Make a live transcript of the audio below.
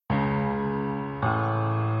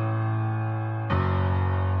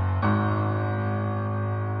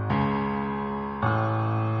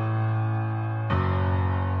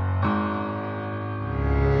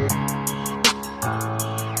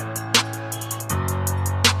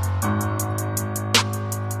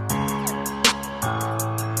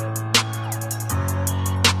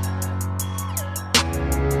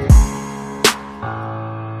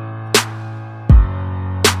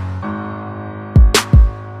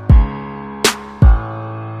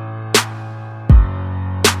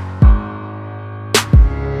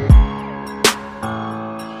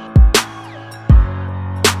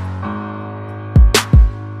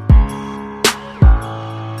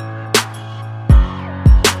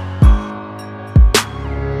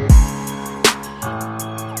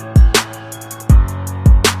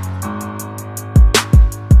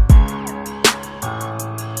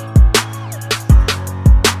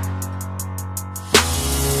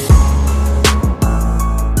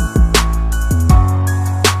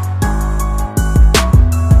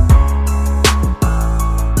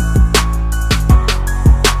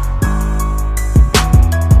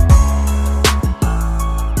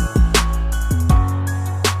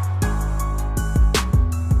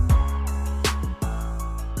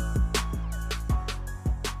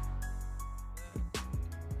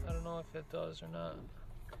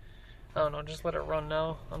know, just let it run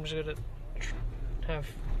now. I'm just gonna have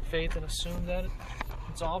faith and assume that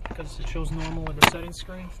it's off because it shows normal in the settings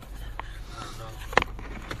screen. I don't know.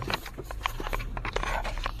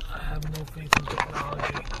 I have no faith in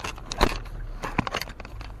technology.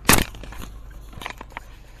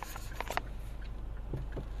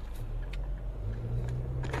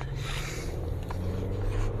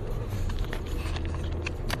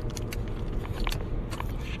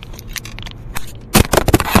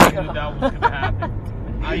 I knew that was gonna happen.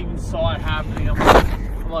 I even saw it happening. I'm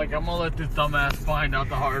gonna let this dumbass find out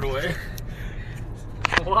the hard way.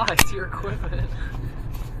 Why? It's your equipment.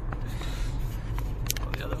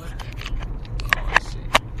 Go the other way. Oh, I see.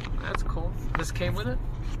 That's cool. This came with it?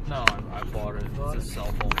 No, I bought it. It's a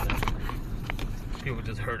cell phone thing. People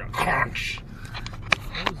just heard a crunch.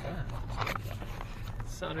 What was that?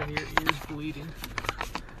 Sounded your ears bleeding.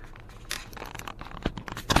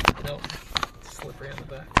 Nope. It's slippery on the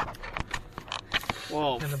back.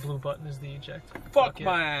 Whoa. And the blue button is the eject. Fuck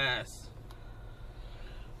my ass.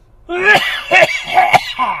 Alright,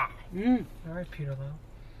 Peter Lau.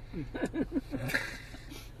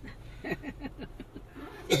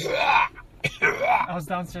 I was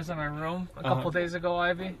downstairs in my room a couple days ago,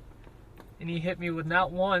 Ivy, and he hit me with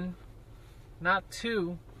not one, not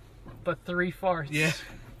two, but 3 farts. Yeah.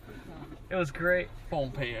 It was great.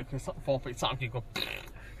 Phone pay. Something go.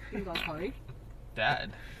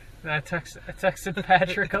 Dad. And I texted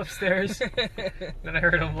Patrick upstairs. Then I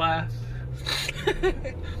heard him laugh.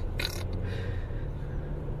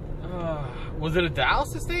 Was it a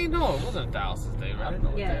dialysis day? No, it wasn't a dialysis day, right? I don't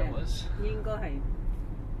know what day it was. 應該係。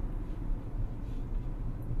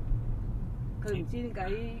佢唔知點解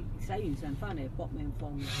洗完腎翻嚟搏命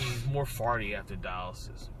放嘅。 He's more farty after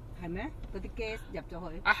dialysis. 係咩？嗰啲 gas 入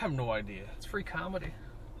咗去。 I have no idea. It's free comedy.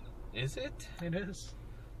 Is it? It is.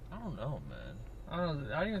 I don't know, man. I don't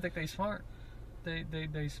know. I don't even think they smart.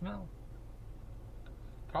 They smell.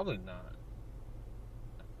 Probably not.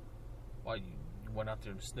 Why, you went out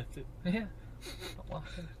there and sniffed it? Yeah. Well,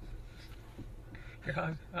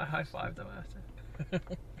 I high-fived them after.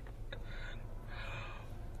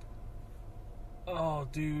 Oh,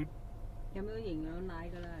 dude. 有冇營養奶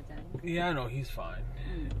㗎啦，仔？ Yeah, I know, he's fine.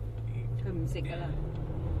 佢唔食㗎啦。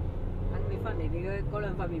等你翻嚟，你嗰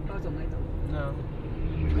兩塊麵包仲喺度。 No.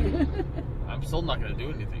 I'm still not gonna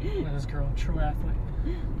do anything. Look at this girl, true athlete.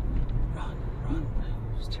 Run.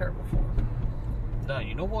 It's terrible form. No,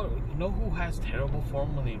 you know what? You know who has terrible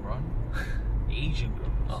form when they run? Asian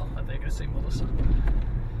girls. Oh, I think I say Melissa.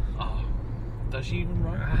 Oh, does she even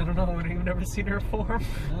run? I don't know. I've never seen her form.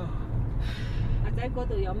 No. 阿仔嗰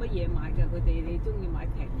度有乜嘢買㗎？佢哋你中意買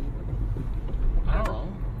平嘢嗰度。 I don't know.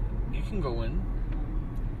 You can go in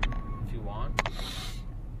if you want.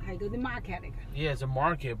 係嗰啲 market 嚟㗎。 Yeah, it's a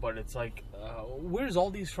market, but it's like, where's all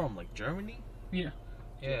these from? Like Germany? Yeah.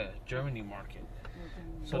 Yeah, Germany market.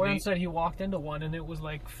 So Warren said he walked into one and it was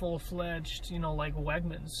like full-fledged, you know, like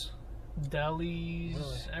Wegmans, delis,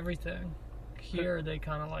 Really? everything. Here they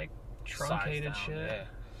kind of like truncated size down, shit.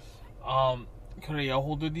 yeah. 佢哋有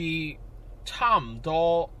好多啲差唔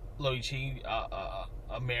多類似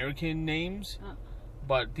American names,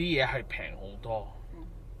 but 啲嘢係平好多。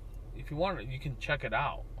If you want it, you can check it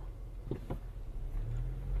out.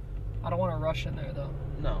 I don't want to rush in there though.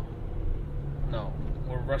 No.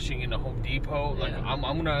 We're rushing into Home Depot. Like Yeah. I'm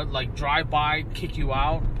gonna like drive by, kick you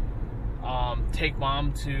out, take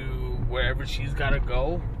mom to wherever she's gotta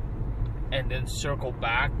go, and then circle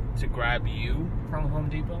back to grab you. From Home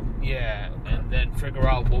Depot? Yeah, and then figure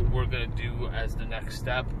out what we're gonna do as the next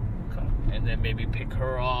step, Okay. and then maybe pick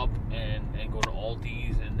her up and go to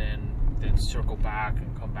Aldi's, and then circle back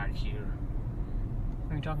and come back here.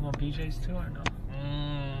 Are you talking about BJ's too or no?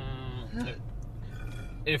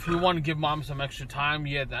 If we want to give mom some extra time,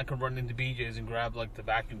 yeah, then I can run into BJ's and grab like the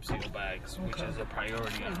vacuum seal bags, which Okay. is a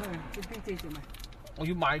priority. 去 BJ 做咩？我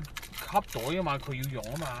要買吸袋啊嘛，佢要用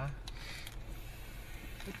啊嘛。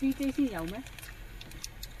去 BJ 先有咩？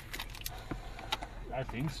 I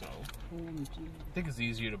think so. 我唔知。 I think it's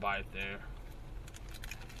easier to buy it there.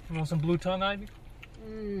 You want some blue tongue, Ivy?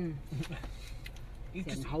 You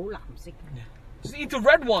成 just, 口藍色。 just eat the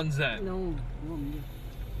red ones then. No，我唔要。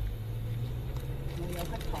我有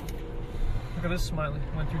黑糖。 Look at this smiley.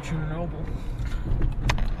 Went through Chernobyl.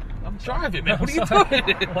 I'm driving, man. What are you Sorry.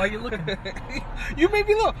 doing? Why are you looking? You made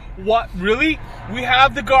me look. What? Really? We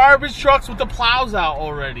have the garbage trucks with the plows out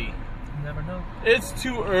already. You never know. It's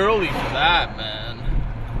too early for that, man.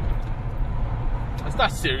 It's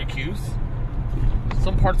not Syracuse.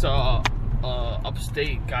 Some parts of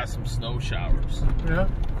upstate got some snow showers. Yeah?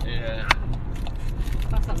 Yeah.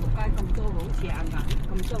 86街咁多好似眼眼，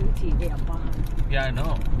咁多好似你阿媽。Yeah, I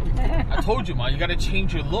know. I told you, Ma, you gotta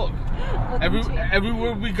change your look. 我點知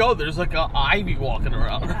Everywhere we go, there's like a Ivy walking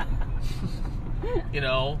around. You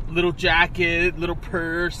know, little jacket, little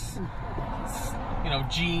purse, you know,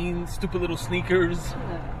 jeans, stupid little sneakers.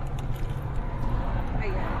 係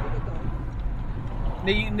啊，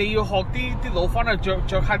呢度。你要學啲老翻去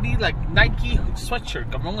着下啲 like Nike sweatshirt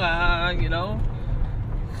咁樣啊 you know?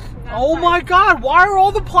 Oh my God! Why are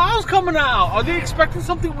all the plows coming out? Are they expecting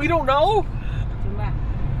something we don't know? 做咩？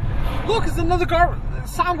 Look, it's another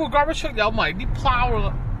三個 garbage truck 有埋啲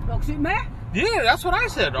plow. 落雪咩 Yeah, that's what I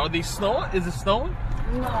said. Are they snowing? Is it snowing?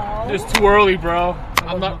 ？No。 It's too early, bro.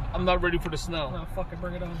 I'm not ready for the snow. No, fucking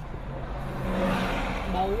bring it on.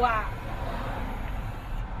 冇啊！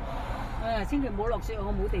千祈唔好落雪，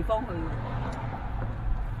我冇地方去喎。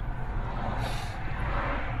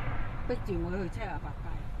逼住我去78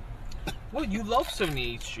街。 Well, you love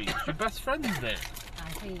 78th Street. Your best friend is there.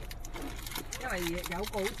 係，因為有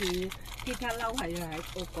個好似吉他褸係喺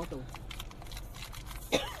嗰度。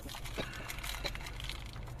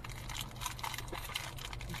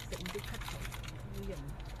食唔到咳頭，好型。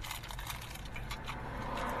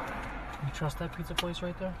 You trust that pizza place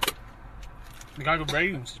right there? They got good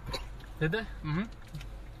ratings. Did they? Mm-hmm.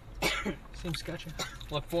 Seems sketchy.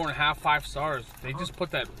 Like 4.5, 5 stars. They just put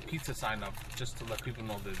that pizza sign up just to let people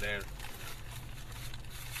know they're there.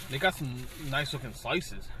 They got some nice looking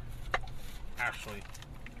slices. Actually,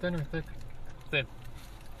 Thin or thick? thin.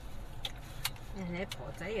 你婆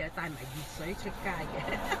仔啊帶埋熱水出街嘅，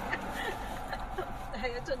係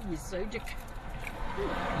一樽熱水出街。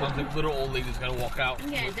 The little old lady's gotta walk out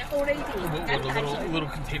嘅隻 old lady with 緊大水。 little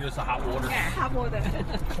containers of hot water. 嘅黑鍋度。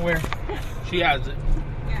 Where? She has it.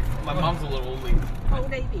 My mom's a little old lady. old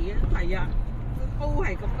lady 啊，係啊 ，old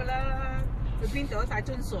係咁噶啦，去邊度都帶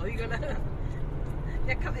樽水噶啦，一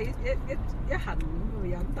吸起一痕咁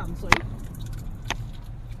咪飲啖水。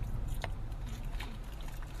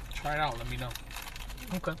 Try it out. Let me know.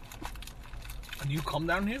 Okay. Do you come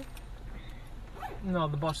down here? No,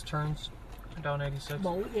 the bus turns down 86.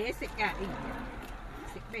 冇嘢食㗎，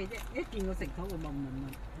食咩啫？一見個食堂會問。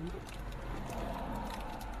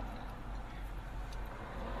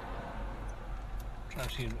 Trying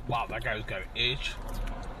to see. Wow, that guy's got an itch.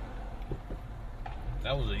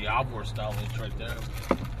 That was a Yavor style itch right there.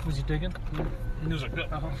 Was he digging? He was like,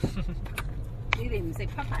 Uh-huh. 你哋唔食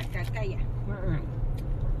匹牌格雞啊？ Mm-mm.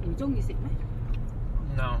 唔中意食咩？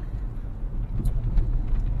 no.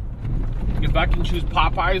 If I can choose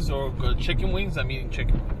Popeyes or chicken wings, I'm eating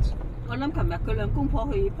chicken wings. 我諗琴日佢兩公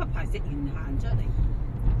婆去匹牌食完行出嚟，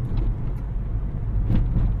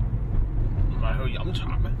 唔係去飲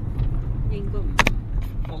茶咩？應該唔。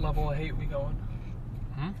 What level of hate we going?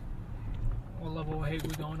 Hmm? What level of hate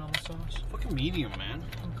we going on the sauce? Fucking medium, man.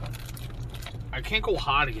 Okay. I can't go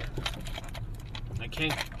hot again. I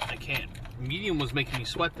can't. Medium was making me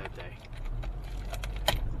sweat that day.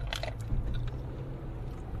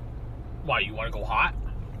 Why, you want to go hot?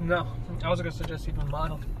 No, I was gonna suggest even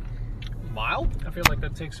mild. Mild? I feel like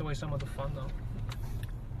that takes away some of the fun, though.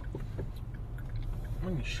 I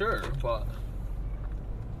mean, sure, but...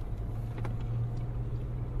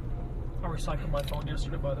 I recycled my phone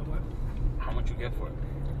yesterday, by the way. How much you get for it?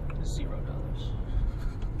 $0.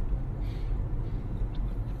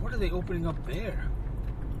 What are they opening up there?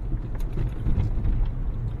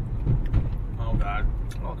 Oh, God.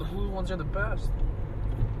 Oh, the blue ones are the best.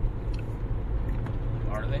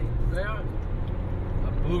 Are they? They are.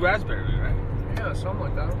 Blue raspberry, right? Yeah, something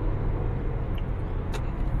like that.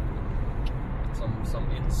 Some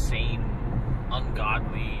insane,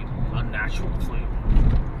 ungodly, unnatural flavor.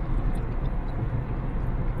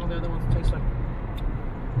 Well, the other ones taste like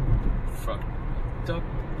Fuck. duck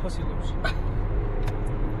pussy lips.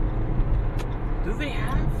 Do they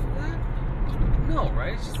have that? No,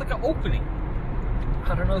 right? It's just like an opening.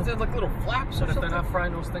 I don't know. Is there like little flaps or But if they're something? not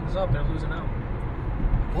frying those things up, they're losing out.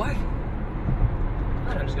 What?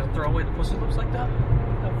 I'm just gonna throw away the pussy lips like that.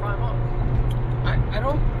 Gotta fry them up. I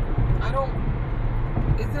don't.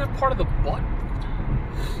 Isn't it part of the butt?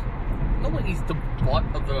 No one eats the butt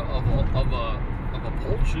of a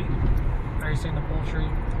poultry. Are you saying the poultry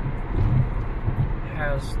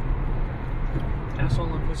has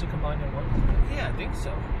asshole and pussy combined in one? Yeah, I think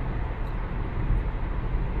so.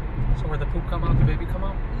 So where the poop come out, the baby come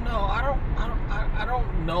out? No, I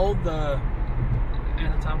don't know the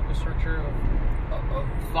Anatomical structure of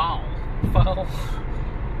fowl. of fowl.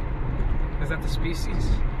 Is that the species?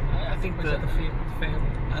 I think Or is that the family?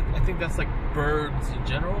 I think that's like birds in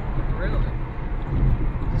general. Really?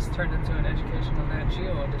 This turned into an educational Nat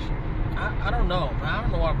Geo edition. I don't know, man. I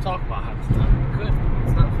don't know what I'm talking about half the time. Good.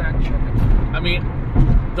 It's not fact checking. I mean,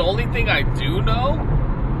 the only thing I do know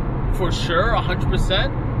for sure,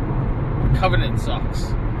 100%, Covenant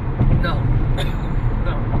sucks. No.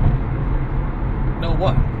 No. No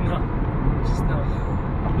what? No. Just no.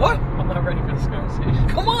 What? I'm not ready for this conversation.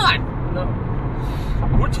 Come on! No.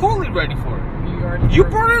 We're totally ready for it. You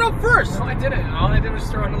brought it up first. No, I didn't. All I did was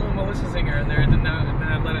throw in a little Melissa Zinger in there, and then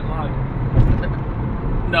I let it lie.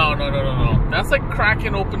 No. That's like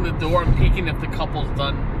cracking open the door and peeking if the couple's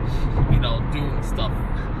done, doing stuff.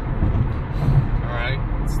 All right.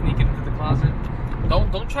 Sneaking into the closet.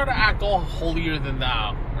 Don't try to act all holier than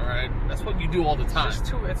thou. All right. That's what you do all the time. It's just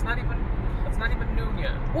too. It's not even noon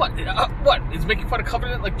yet. What? What? Is making fun of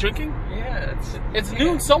Covenant like drinking? Yeah, It's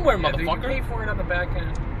noon somewhere, yeah, motherfucker. You pay for it on the back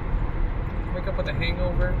end. Wake up with a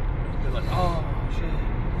hangover. You're like, oh shit.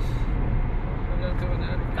 I'm not doing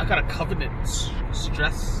that again. I got a Covenant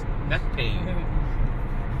stress neck pain.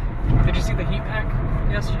 Did you see the heat pack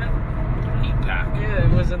yesterday? Heat pack. Yeah,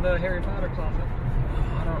 it was in the Harry Potter closet.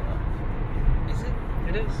 I don't know. Is it?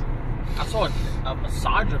 It is. I saw a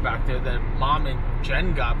massager back there that Mom and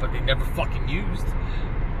Jen got, but they never fucking used.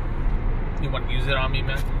 You want to use it on me,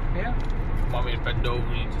 man? Yeah. Want me to bend over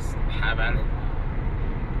and you just have at it?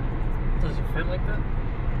 Does it fit like that?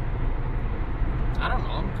 I don't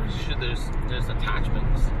know. I'm pretty sure there's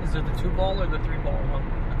attachments. Is it the 2-ball or the 3-ball one?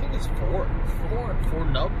 I think it's 4. 4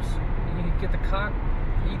 nubs. You can get the cock,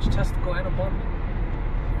 each testicle, and a bundle.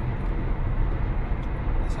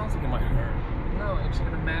 That sounds like it might hurt. No, you're just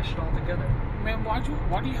gonna mash it all together. Man, why do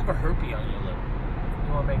you have a herpy on your lip?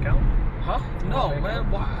 You wanna make out? Huh? No, man.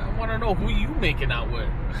 Why? I want to know who you making out with.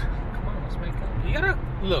 Come on, let's make out. You gotta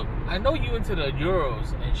look. I know you into the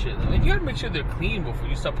Euros and shit. I mean, you gotta make sure they're clean before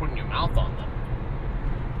you start putting your mouth on them.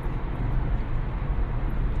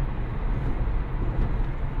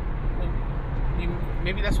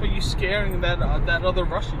 Maybe that's why you're scaring that other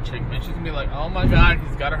Russian chick, man. She's gonna be like, "Oh my God,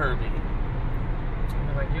 he's got a herpy." And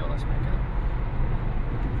they're like, "Yo, let's make out."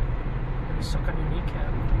 Let me suck on your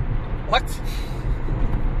kneecap. What?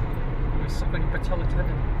 Let me suck on your patella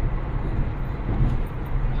tendon.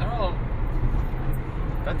 I don't know.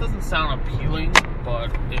 That doesn't sound appealing,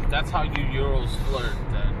 but if that's how you Euros flirt,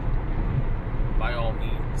 then by all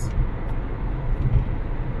means.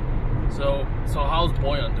 So how's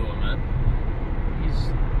Boyan doing, man?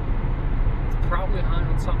 He's probably high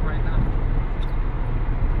on something right now.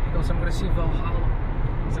 He goes, "I'm gonna see Valhalla."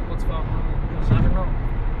 He's like, "What's Valhalla?" He goes, "I don't know."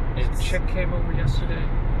 This chick came over yesterday.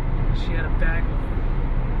 She had a bag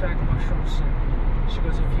of mushrooms. And she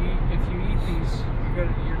goes, "If you eat these,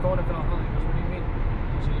 you're going to Valhalla." He goes, "What do you mean?"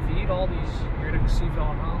 He goes, "If you eat all these, you're gonna see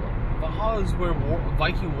Valhalla." Valhalla is where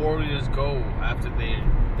Viking warriors go after they're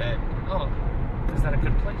dead. Oh, is that a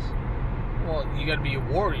good place? Well, you gotta be a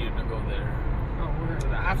warrior to go there. Oh, where? To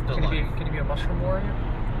the afterlife. Can you be a mushroom warrior?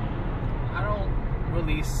 I don't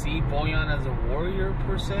really see Boyan as a warrior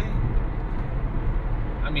per se.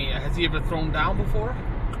 I mean, has he ever thrown down before?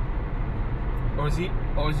 Or is he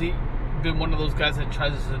been one of those guys that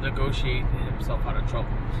tries to negotiate himself out of trouble?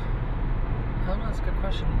 I don't know, that's a good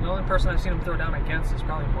question. The only person I've seen him throw down against is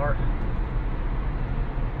probably Martin.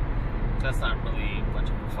 That's not really much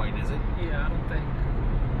of a fight, is it? Yeah, I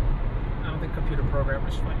don't think computer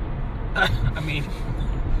programmers fight. I mean,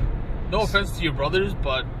 no offense to your brothers,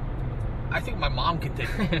 but I think my mom can take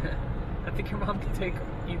it. I think your mom can take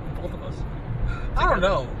both of us. I don't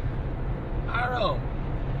know.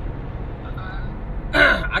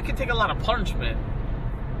 I can take a lot of punishment.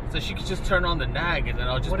 So she could just turn on the nag and then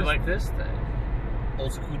I'll just be like, this thing?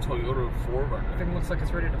 Old school Toyota 4Runner. That thing looks like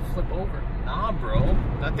it's ready to flip over. Nah, bro.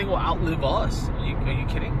 That thing will outlive us. Are you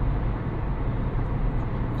kidding?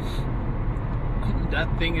 That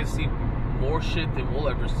thing has seen more shit than we'll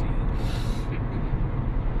ever see.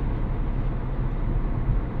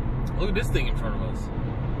 Look at this thing in front of us.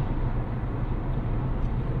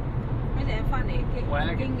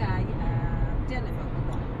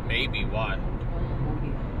 Maybe. Why?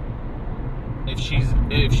 If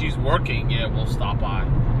she's working, yeah, we'll stop by.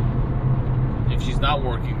 If she's not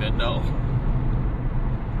working, then no.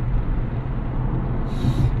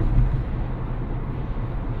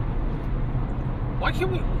 Why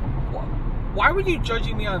can't we? Why were you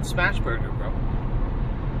judging me on Smashburger, bro?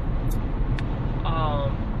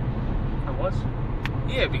 I was.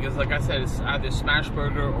 Yeah, because like I said, it's either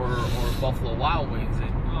Smashburger or Buffalo Wild Wings.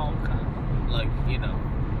 Oh, okay. Like, you know.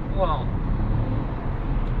 Well,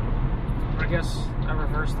 I guess I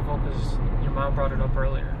reversed the vote because your mom brought it up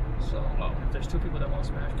earlier. So if there's two people that want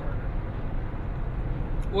Smashburger.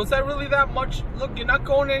 Was that really that much? Look, you're not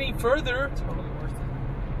going any further. Totally worth it.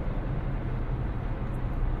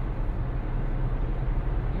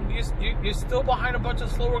 you're still behind a bunch of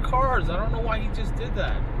slower cars. I don't know why he just did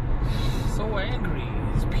that. So angry.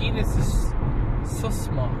 His penis is so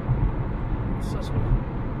small. So small.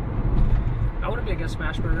 I wouldn't be against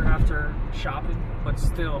Smashburger after shopping, but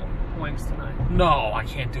still, wings tonight. No, I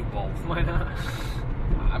can't do both. Why not?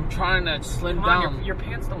 I'm trying to slim Come down. on, your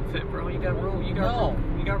pants don't fit, bro. You got room. You got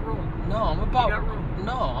room. You got room. No, I'm about. You got room.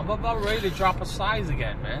 No, I'm about ready to drop a size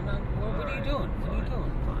again, man. What are you doing? What are you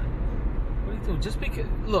doing? Fine. What are you doing? Just because.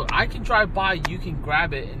 Look, I can drive by. You can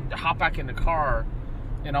grab it and hop back in the car,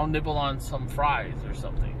 and I'll nibble on some fries or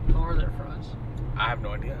something. How are their fries? I have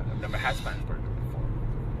no idea. I've never had Smash Burger before.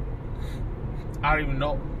 I don't even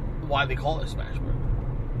know why they call it Smash Burger.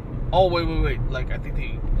 Oh, wait. Like, I think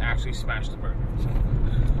they actually smashed the burger.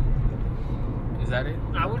 Is that it?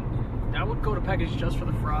 I would go to Peggy's just for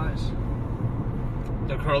the fries.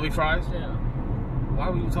 The curly fries? Yeah. Why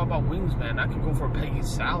would you talk about wings, man? I could go for a Peggy's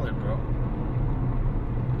salad, bro.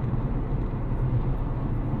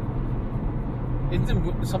 Isn't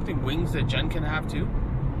there something wings that Jen can have too?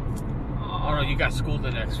 Oh no, you got school the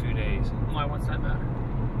next few days. Why? What's that matter?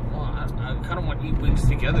 Well, I kind of want to eat wings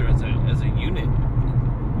together as a unit.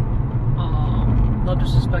 No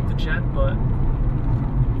disrespect to Jen, but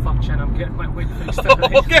fuck Jen, I'm getting my wing fixed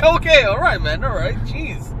tonight. okay, all right, man, all right,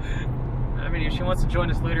 jeez. I mean, if she wants to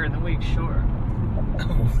join us later in the week, sure.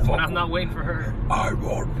 But I'm not waiting for her. I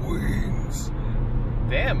want wings.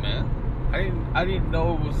 Damn, man, I didn't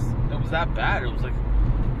know it was that bad. It was like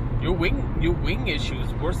your wing issue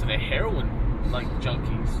is worse than a heroin like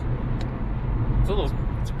junkies.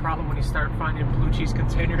 It's a problem when you start finding blue cheese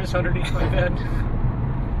containers underneath my bed.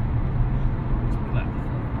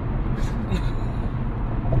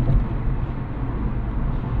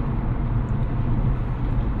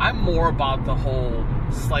 I'm more about the whole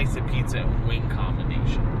slice of pizza and wing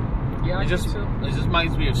combination. Yeah, I it just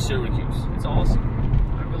reminds me of Syracuse. It's awesome.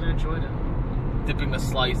 I really enjoyed it. Dipping the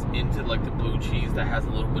slice into like the blue cheese that has a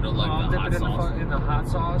little bit of like the hot sauce. In the hot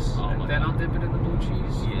sauce, and then I'll dip it in the blue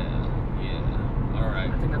cheese. Yeah. All right.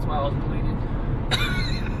 I think that's why I was bleeding.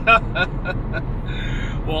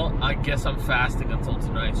 Well, I guess I'm fasting until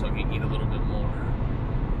tonight, so I can eat a little bit more.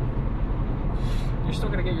 You're still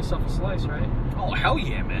gonna get yourself a slice, right? Oh hell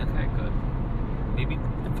yeah, man! Okay, good. Maybe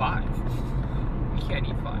 5. You can't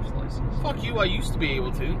eat 5 slices. Fuck you! I used to be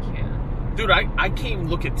able to. You can't. Dude, I can't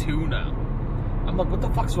look at 2 now. I'm like, what the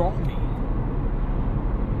fuck's wrong with me?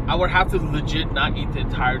 I would have to legit not eat the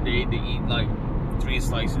entire day to eat like 3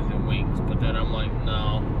 slices and wings, but then I'm like,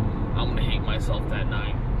 no, I'm gonna hate myself that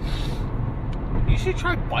night. You should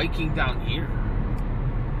try biking down here.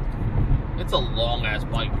 It's a long ass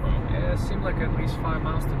bike, bro. Yeah, it seemed like at least 5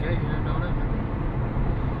 miles to get here, don't it?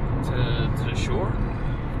 To the shore?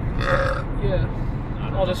 Yeah.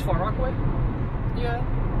 Oh, this Far Rockaway? Yeah.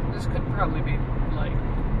 This could probably be like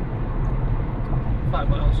 5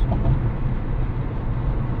 miles.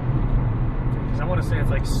 Because I want to say it's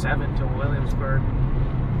like 7 to Williamsburg. I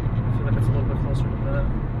feel like it's a little bit closer than that.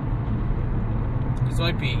 This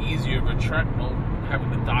might be easier of a trek, no having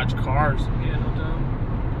to dodge cars. Yeah, no doubt.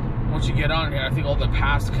 Once you get on here, I think all the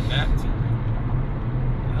paths connect.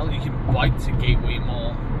 Hell, you can bike to Gateway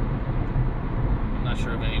Mall. I'm not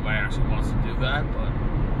sure if anybody actually wants to do that, but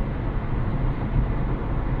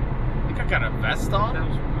I think I got a vest on.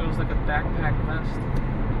 It was like a backpack vest.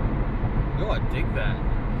 Yo, I dig that.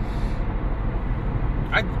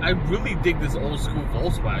 I really dig this old school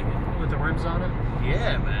Volkswagen. With the rims on it?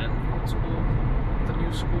 Yeah, man. Old school. The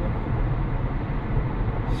new school.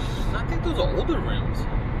 I think those are older rims.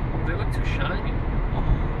 They look too shiny. Oh,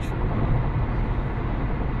 true.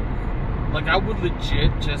 Like, I would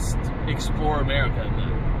legit just explore America in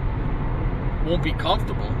that. Won't be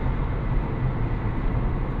comfortable.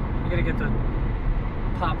 You gotta get the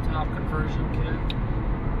pop-top conversion kit.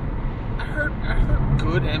 I heard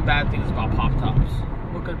good and bad things about pop tops.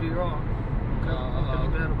 What could be wrong? What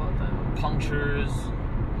could be bad about that? Punctures,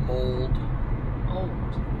 mold.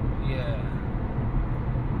 Mold? Yeah.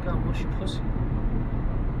 God, mushy pussy.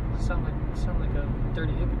 Sound like a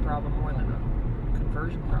dirty hippie problem more than a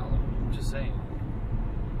conversion problem. I'm just saying.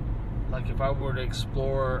 Like, if I were to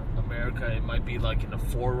explore America, it might be like in a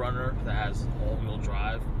 4Runner that has all-wheel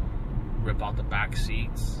drive. Rip out the back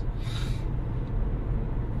seats.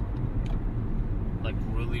 Like,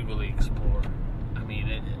 really explore. I mean,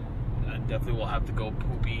 I definitely will have to go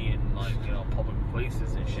poopy in, like, you know, public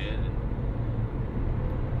places and shit.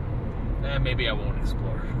 And maybe I won't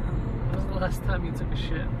explore. When was the last time you took a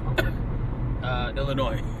shit in public?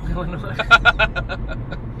 Illinois. Illinois.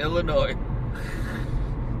 Illinois.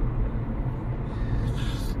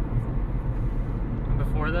 And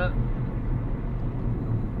before that?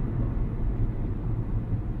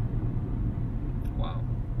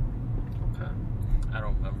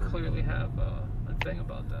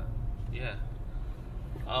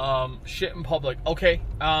 Shit in public. Okay.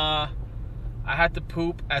 I had to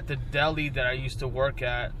poop at the deli that I used to work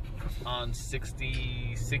at on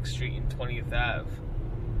 66th Street and 20th Ave.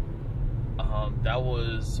 That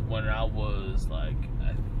was when I was like,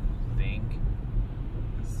 I think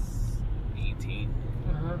 18.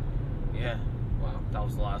 Uh-huh. Yeah. Wow. That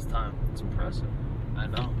was the last time. It's impressive. I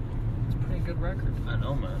know. It's a pretty good record. I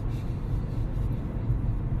know, man.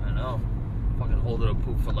 I know. Fucking holding a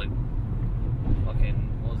poop for like fucking,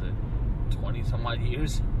 what was it, 20 some odd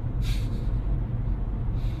years?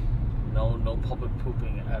 No public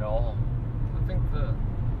pooping at all. I think the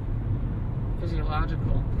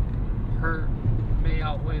physiological hurt may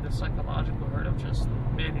outweigh the psychological hurt of just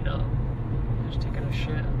manning up, just taking a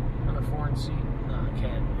shit on a foreign seat. No, I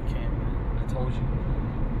can't, man. I told you.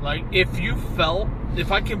 Like,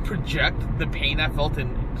 if I can project the pain I felt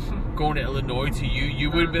in going to Illinois to you, you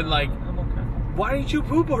would have been like, I'm okay. why didn't you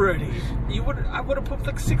poop already? I would have pooped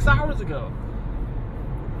like 6 hours ago.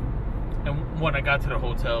 And when I got to the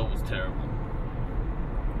hotel, it was terrible.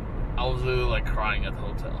 I was literally like crying at the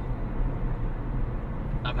hotel.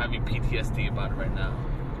 I'm having PTSD about it right now.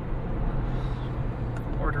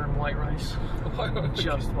 Ordering white rice.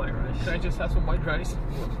 Just white rice. Can I just have some white rice?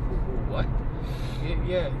 What?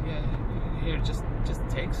 Yeah. Here, just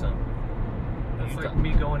take some. That's like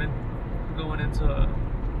me going into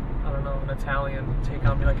I don't know, an Italian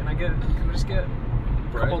takeout and be like, can I just get a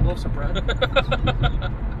couple of loaves of bread?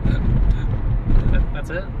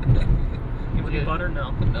 That's it? You want any butter?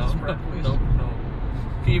 No. Just bread, please. No.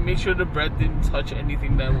 Can you make sure the bread didn't touch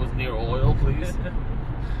anything that was near oil, please?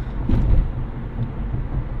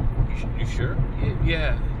 You sure?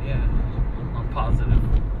 Yeah. I'm positive.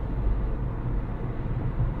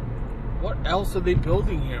 What else are they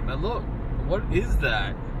building here, man? Look, what is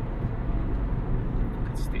that?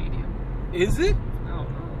 It's a stadium. Is it? I don't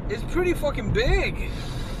know. It's pretty fucking big.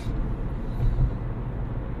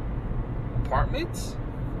 Apartments?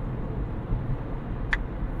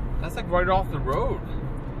 That's like right off the road.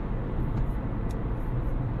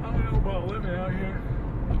 I don't know about living out here.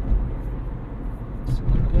 It's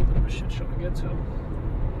like a little bit of a shit show to get to.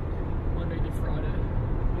 Monday to Friday.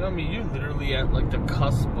 You know, I mean, you're literally at like the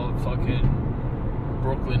cusp of fucking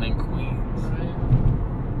Brooklyn and Queens. Right?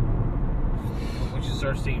 Once you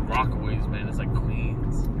start seeing Rockaways, man, it's like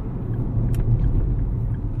Queens.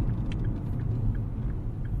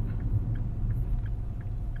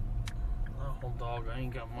 Oh, dog, I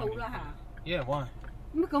ain't got money. 到啦嚇， Yeah, why?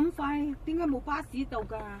 乜咁快？點解冇巴士到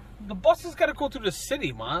㗎？ The buses gotta go through the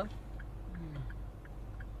city, man.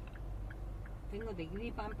 整我哋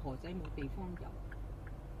呢班婆仔冇地方遊。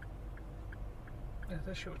 Yeah,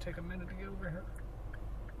 this shit would take a minute to get over here.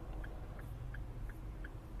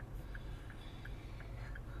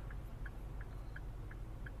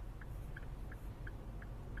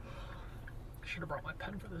 Should have brought my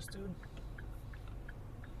pen for this dude.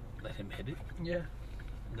 Let him hit it. Yeah.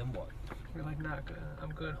 Then what? You're like, nah, good.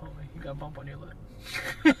 I'm good, homie. You got a bump on your lip.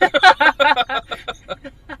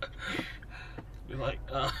 You're like,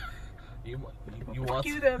 you want? Fuck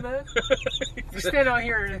you then, man. You stand out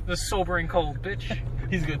here in the sobering cold, bitch.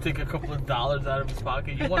 He's gonna take a couple of dollars out of his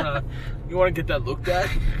pocket. You wanna get that looked at?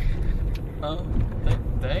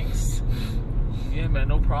 Thanks. Yeah, man,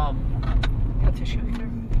 no problem. Got tissue here.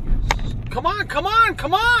 Come on!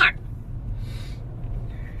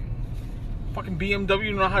 Fucking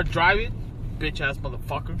BMW, know how to drive it? Bitch ass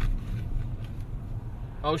motherfucker.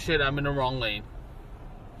 Oh shit, I'm in the wrong lane.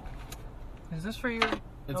 Is this for your?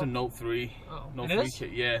 It's a Note 3. Oh, Note it 3 is?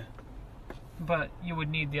 kit, yeah. But you would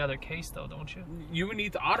need the other case, though, don't you? You would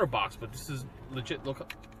need the OtterBox, but this is legit.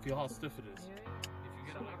 Look, feel how stiff it is. If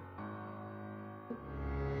you get a